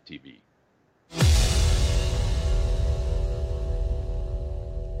Patriot.tv.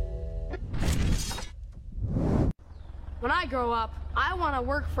 When I grow up, I want to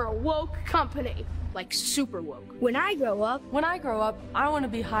work for a woke company, like super woke. When I grow up, I want to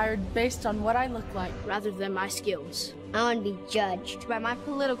be hired based on what I look like rather than my skills. I want to be judged by my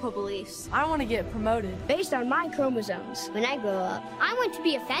political beliefs. I want to get promoted based on my chromosomes. When I grow up, I want to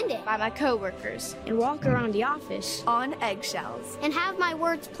be offended by my coworkers and walk around the office on eggshells and have my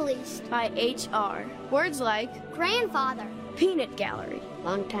words policed by HR. Words like grandfather, peanut gallery,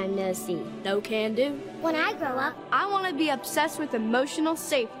 long time no see, no can do. When I grow up, I want to be obsessed with emotional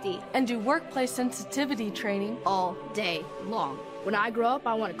safety and do workplace sensitivity training all day long. When I grow up,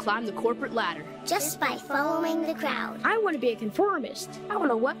 I want to climb the corporate ladder. Just by following the crowd. I want to be a conformist. I want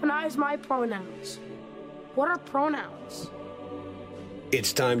to weaponize my pronouns. What are pronouns?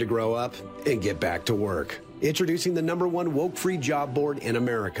 It's time to grow up and get back to work. Introducing the #1 woke-free job board in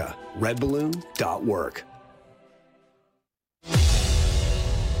America, redballoon.work.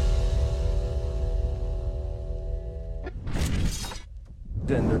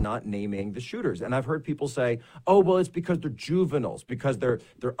 And they're not naming the shooters. And I've heard people say, oh, well, it's because they're juveniles, because they're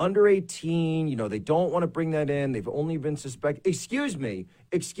under 18, you know, they don't want to bring that in. They've only been suspected. Excuse me.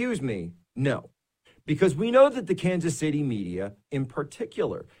 No. Because we know that the Kansas City media in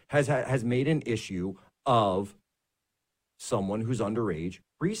particular has made an issue of someone who's underage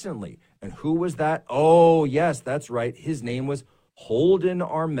recently. And who was that? Oh, yes, that's right. His name was Holden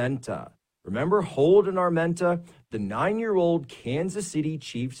Armenta. Remember Holden Armenta, the 9-year-old Kansas City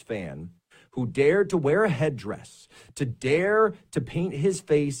Chiefs fan who dared to wear a headdress, to dare to paint his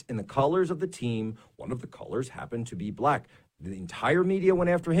face in the colors of the team. One of the colors happened to be black. The entire media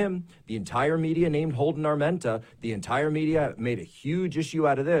went after him. The entire media named Holden Armenta. The entire media made a huge issue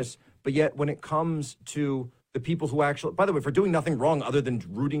out of this. But yet when it comes to the people who actually, by the way, for doing nothing wrong other than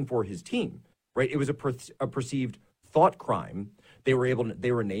rooting for his team, right? It was a perceived thought crime. They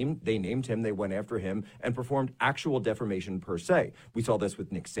named him, they went after him and performed actual defamation per se. We saw this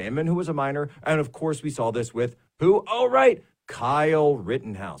with Nick Sandmann, who was a minor. And of course, we saw this with who? Oh, right. Kyle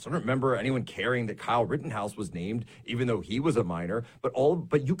Rittenhouse. I don't remember anyone caring that Kyle Rittenhouse was named, even though he was a minor, but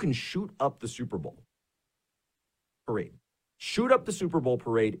you can shoot up the Super Bowl parade. Shoot up the Super Bowl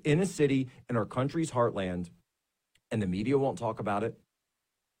parade in a city in our country's heartland, and the media won't talk about it.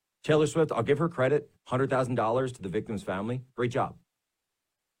 Taylor Swift, I'll give her credit, $100,000 to the victim's family. Great job.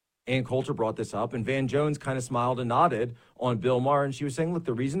 Ann Coulter brought this up, and Van Jones kind of smiled and nodded on Bill Maher, and she was saying, look,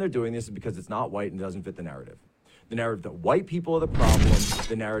 the reason they're doing this is because it's not white and doesn't fit the narrative. The narrative that white people are the problem,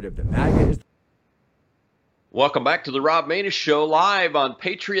 the narrative that MAGA is. Welcome back to the Rob Maness Show live on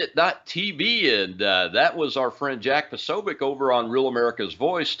Patriot.tv, and that was our friend Jack Posobiec over on Real America's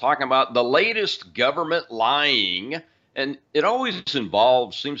Voice talking about the latest government lying. And it always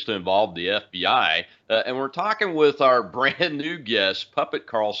seems to involve the FBI. And we're talking with our brand new guest, Puppet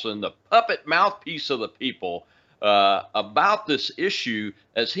Carlson, the puppet mouthpiece of the people, about this issue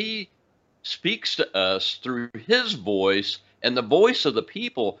as he speaks to us through his voice and the voice of the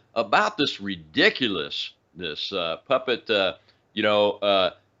people about this ridiculousness. Puppet,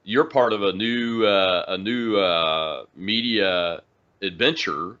 you're part of a new media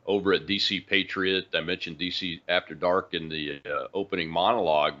adventure over at DC Patriot. I mentioned DC After Dark in the opening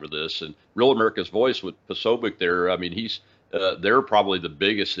monologue for this, and Real America's Voice with Posobiec there. I mean, they're probably the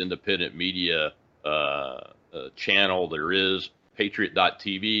biggest independent media channel there is.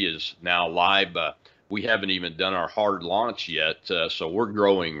 Patriot.tv is now live. We haven't even done our hard launch yet, so we're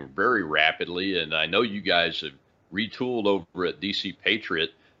growing very rapidly, and I know you guys have retooled over at DC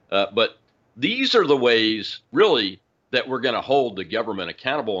Patriot, but these are the ways, really, that we're going to hold the government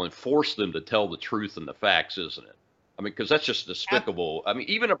accountable and force them to tell the truth and the facts, isn't it? I mean, because that's just despicable. I mean,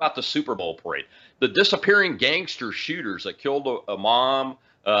 even about the Super Bowl parade, the disappearing gangster shooters that killed a mom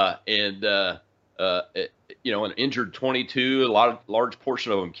and injured 22, large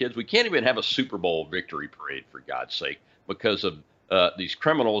portion of them kids. We can't even have a Super Bowl victory parade, for God's sake, because of these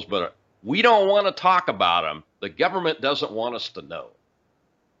criminals. But we don't want to talk about them. The government doesn't want us to know.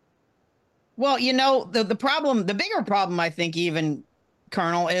 Well, the problem, the bigger problem, I think, even,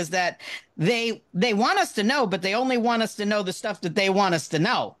 Colonel, is that they want us to know, but they only want us to know the stuff that they want us to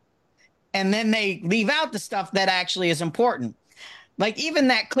know. And then they leave out the stuff that actually is important. Like even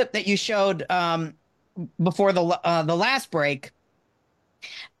that clip that you showed before the last break,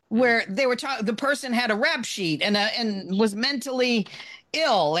 where they were talking, the person had a rap sheet and was mentally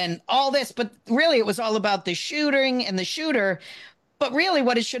ill and all this, but really it was all about the shooting and the shooter. But really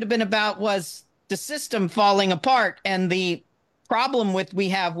what it should have been about was the system falling apart and the problem we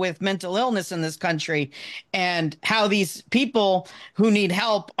have with mental illness in this country, and how these people who need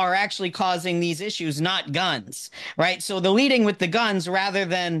help are actually causing these issues, not guns, right? So they're leading with the guns rather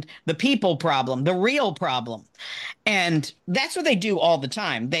than the people problem, the real problem. And that's what they do all the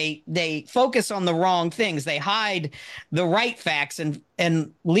time. They focus on the wrong things. They hide the right facts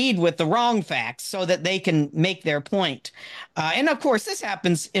and lead with the wrong facts so that they can make their point. And of course, this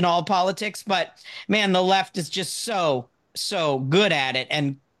happens in all politics, but man, the left is just so good at it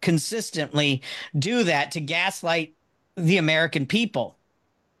and consistently do that to gaslight the American people.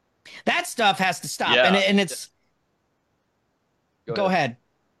 That stuff has to stop. Yeah. And it's go ahead.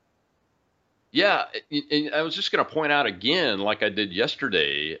 Yeah, and I was just going to point out again, like I did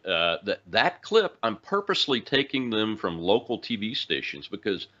yesterday, that clip, I'm purposely taking them from local TV stations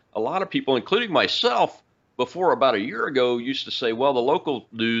because a lot of people, including myself, before about a year ago, used to say, well, the local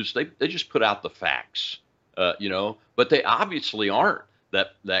news, they just put out the facts, but they obviously aren't.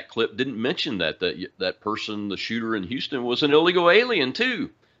 That clip didn't mention that person, the shooter in Houston, was an illegal alien too,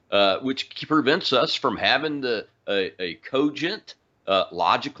 which prevents us from having a cogent,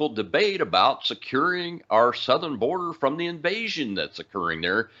 logical debate about securing our southern border from the invasion that's occurring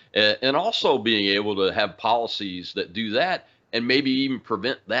there, and also being able to have policies that do that and maybe even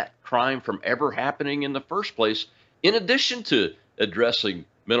prevent that crime from ever happening in the first place, in addition to addressing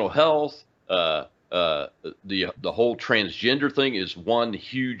mental health. The whole transgender thing is one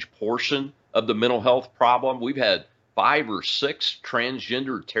huge portion of the mental health problem. We've had 5 or 6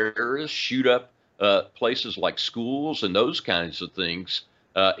 transgender terrorists shoot up places like schools and those kinds of things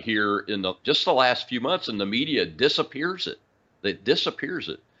here in just the last few months, and the media disappears it. It disappears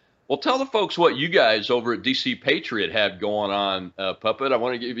it. Well, tell the folks what you guys over at DC Patriot have going on, Puppet. I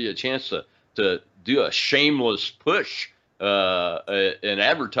want to give you a chance to do a shameless push, an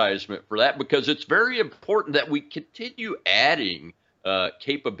advertisement for that, because it's very important that we continue adding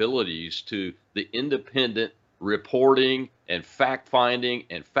capabilities to the independent reporting and fact-finding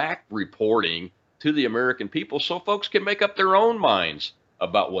and fact reporting to the American people so folks can make up their own minds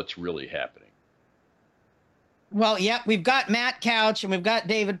about what's really happening. Well, yeah, we've got Matt Couch and we've got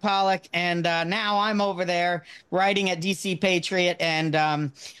David Pollack, and now I'm over there writing at DC Patriot,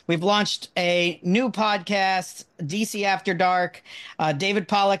 and we've launched a new podcast, DC After Dark. David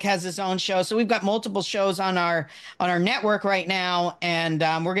Pollack has his own show, so we've got multiple shows on our network right now, and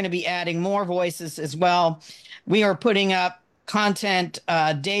we're going to be adding more voices as well. We are putting up content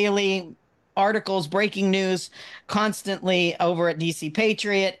daily, articles, breaking news constantly over at DC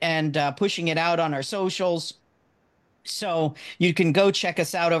Patriot, and pushing it out on our socials. So you can go check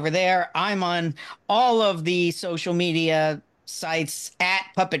us out over there. I'm on all of the social media sites at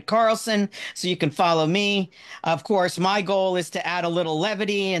Puppet Carlson, so you can follow me. Of course, my goal is to add a little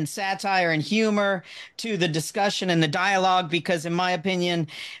levity and satire and humor to the discussion and the dialogue, because in my opinion,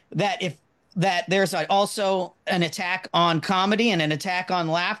 that there's also an attack on comedy and an attack on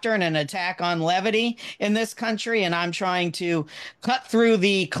laughter and an attack on levity in this country. And I'm trying to cut through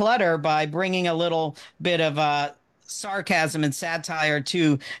the clutter by bringing a little bit of sarcasm and satire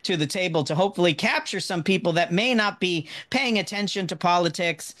to the table to hopefully capture some people that may not be paying attention to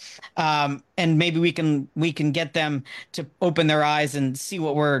politics, and maybe we can get them to open their eyes and see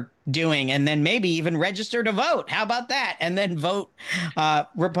what we're doing, and then maybe even register to vote. How about that? And then vote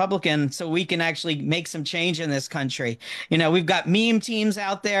Republican, so we can actually make some change in this country. We've got meme teams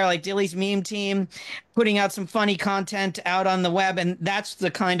out there like Dilly's meme team putting out some funny content out on the web, and that's the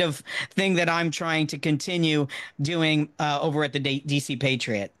kind of thing that I'm trying to continue doing over at the DC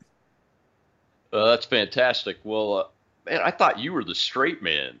Patriot. That's fantastic. Well, man, I thought you were the straight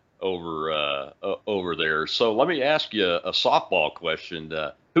man over there. So let me ask you a softball question.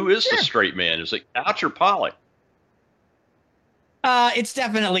 Who is the straight man? Is it Couch or Pollack? It's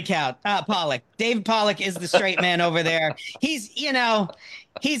definitely Pollack. Dave Pollack is the straight man over there. He's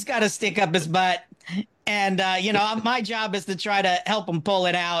got to stick up his butt, and my job is to try to help him pull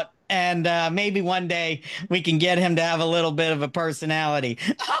it out. And maybe one day we can get him to have a little bit of a personality.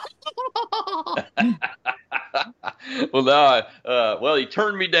 Well, he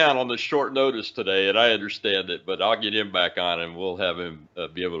turned me down on the short notice today, and I understand it, but I'll get him back on, and we'll have him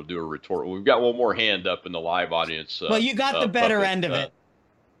be able to do a retort. We've got one more hand up in the live audience. Well, you got the better Puppet. end of it.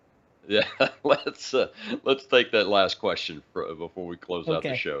 Yeah, let's take that last question before we close out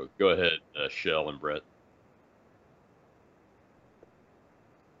the show. Go ahead, Shell and Brett.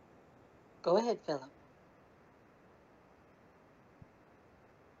 Go ahead, Philip.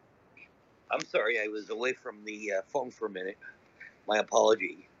 I'm sorry, I was away from the phone for a minute. My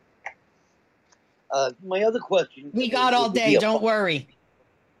apology. My other question. We got all day, don't worry.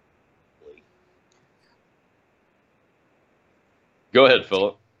 Go ahead,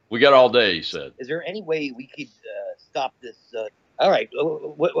 Philip. We got all day, he said. Is there any way we could stop this? All right.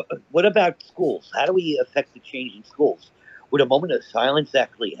 What about schools? How do we affect the change in schools? Would a moment of silence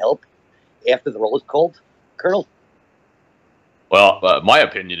actually help after the roll is called, Colonel? Well, my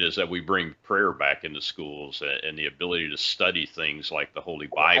opinion is that we bring prayer back into schools and the ability to study things like the Holy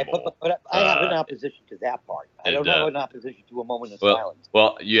Bible. But I have an opposition to that part. I don't have an opposition to a moment of silence.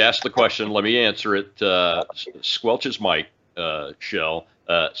 Well, you asked the question. Let me answer it. Squelch his mic, Shell,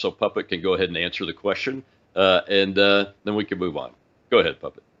 so Puppet can go ahead and answer the question, and then we can move on. Go ahead,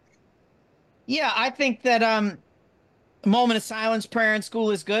 Puppet. Yeah, I think that a moment of silence prayer in school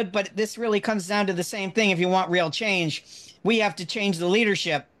is good, but this really comes down to the same thing. If you want real change, we have to change the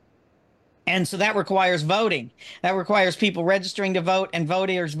leadership. And so that requires voting. That requires people registering to vote and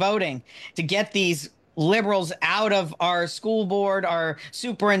voters voting to get these liberals out of our school board, our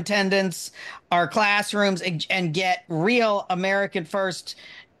superintendents, our classrooms, and get real American first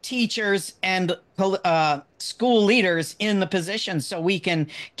teachers and school leaders in the positions so we can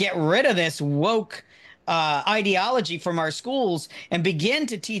get rid of this woke ideology from our schools and begin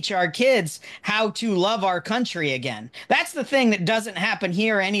to teach our kids how to love our country again. That's the thing that doesn't happen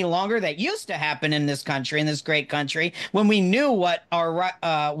here any longer, that used to happen in this country, in this great country, when we knew what our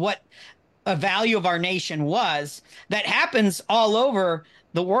what a value of our nation was. That happens all over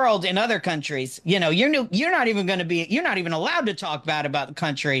the world in other countries. You know, you're not even allowed to talk bad about the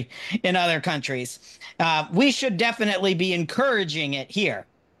country in other countries. We should definitely be encouraging it here.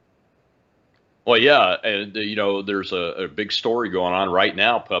 Well, yeah, and you know, there's a big story going on right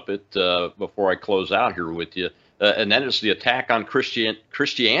now, Puppet, before I close out here with you, and that is the attack on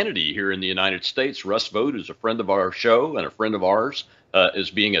Christianity here in the United States. Russ Vought is a friend of our show and a friend of ours,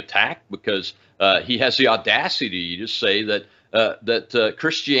 is being attacked because he has the audacity to say that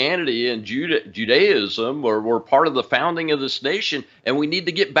Christianity and Judaism were part of the founding of this nation, and we need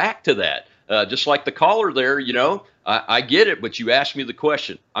to get back to that. Just like the caller there, you know, I get it, but you asked me the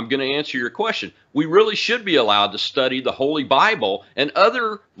question. I'm going to answer your question. We really should be allowed to study the Holy Bible and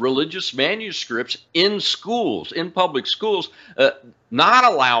other religious manuscripts in schools, in public schools. Not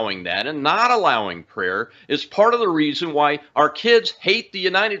allowing that and not allowing prayer is part of the reason why our kids hate the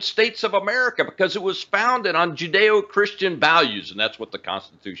United States of America, because it was founded on Judeo-Christian values, and that's what the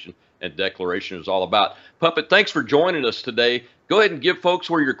Constitution and Declaration is all about. Puppet, thanks for joining us today. Go ahead and give folks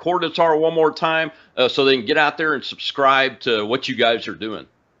where your coordinates are one more time so they can get out there and subscribe to what you guys are doing.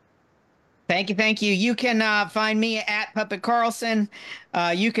 Thank you. Thank you. You can find me at Puppet Carlson.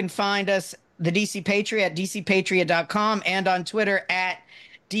 You can find us, the DC Patriot, at dcpatriot.com, and on Twitter at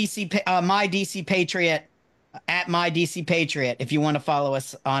MyDCPatriot, at MyDCPatriot, if you want to follow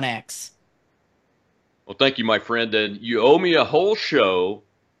us on X. Well, thank you, my friend. And you owe me a whole show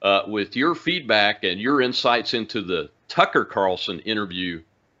with your feedback and your insights into the Tucker Carlson interview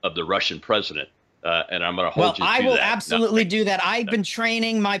of the Russian president. And I'm going to hold you to that. I will absolutely do that. I've been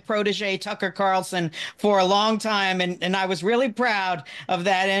training my protege, Tucker Carlson, for a long time, and I was really proud of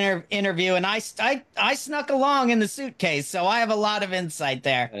that interview. And I snuck along in the suitcase, so I have a lot of insight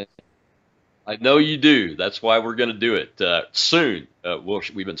there. I know you do. That's why we're going to do it soon.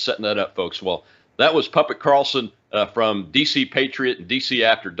 We've been setting that up, folks. Well, that was Puppet Carlson from DC Patriot and DC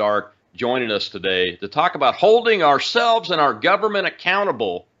After Dark, joining us today to talk about holding ourselves and our government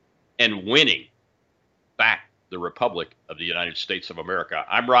accountable and winning back the Republic of the United States of America.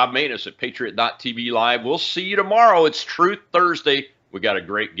 I'm Rob Maness at Patriot.tv Live. We'll see you tomorrow. It's Truth Thursday. We got a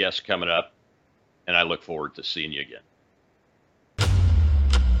great guest coming up, and I look forward to seeing you again.